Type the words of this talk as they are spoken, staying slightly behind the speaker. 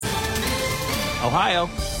Ohio,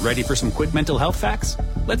 ready for some quick mental health facts?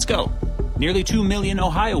 Let's go. Nearly 2 million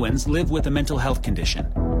Ohioans live with a mental health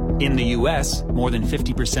condition. In the U.S., more than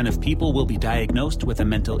 50% of people will be diagnosed with a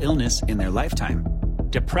mental illness in their lifetime.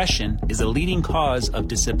 Depression is a leading cause of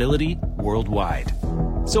disability worldwide.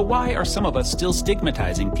 So why are some of us still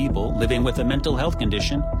stigmatizing people living with a mental health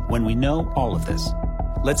condition when we know all of this?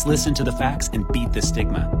 Let's listen to the facts and beat the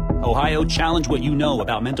stigma. Ohio, challenge what you know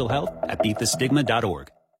about mental health at beatthestigma.org.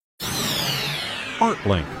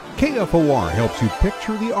 ArtLink. KFOR helps you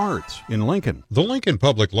picture the arts in Lincoln. The Lincoln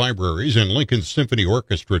Public Libraries and Lincoln Symphony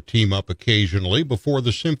Orchestra team up occasionally before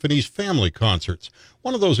the Symphony's family concerts.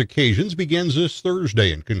 One of those occasions begins this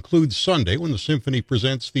Thursday and concludes Sunday when the Symphony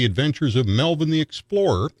presents The Adventures of Melvin the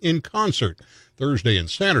Explorer in concert. Thursday and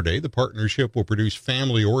Saturday, the partnership will produce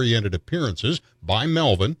family-oriented appearances by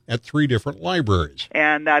Melvin at 3 different libraries.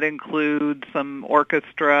 And that includes some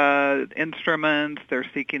orchestra instruments. They're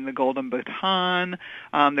seeking the Golden Baton.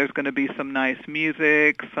 There's going to be some nice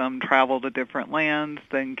music, some travel to different lands.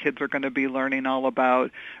 Then kids are going to be learning all about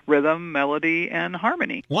rhythm, melody, and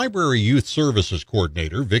harmony. Library Youth Services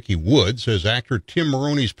Coordinator Vicki Wood says actor Tim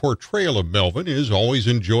Maroney's portrayal of Melvin is always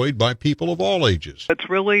enjoyed by people of all ages. It's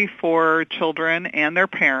really for children and their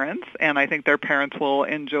parents, and I think their parents will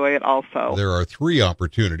enjoy it also. There are 3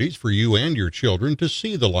 opportunities for you and your children to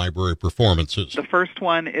see the library performances. The first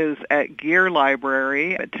one is at Gear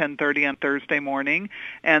Library at 10:30 on Thursday morning,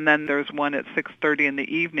 and then there's one at 6:30 in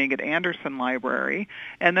the evening at Anderson Library,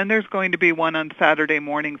 and then there's going to be one on Saturday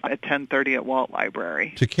mornings at 10:30 at Walt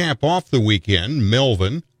Library. To cap off the weekend,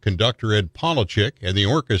 Melvin, conductor Ed Polachek, and the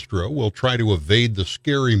orchestra will try to evade the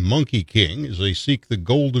scary Monkey King as they seek the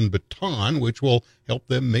Golden Baton, which will help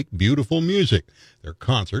them make beautiful music. Their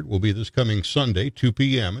concert will be this coming Sunday, 2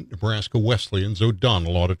 p.m. at Nebraska Wesleyan's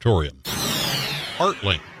O'Donnell Auditorium.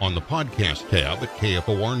 ArtLink on the podcast tab at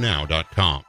KFORnow.com.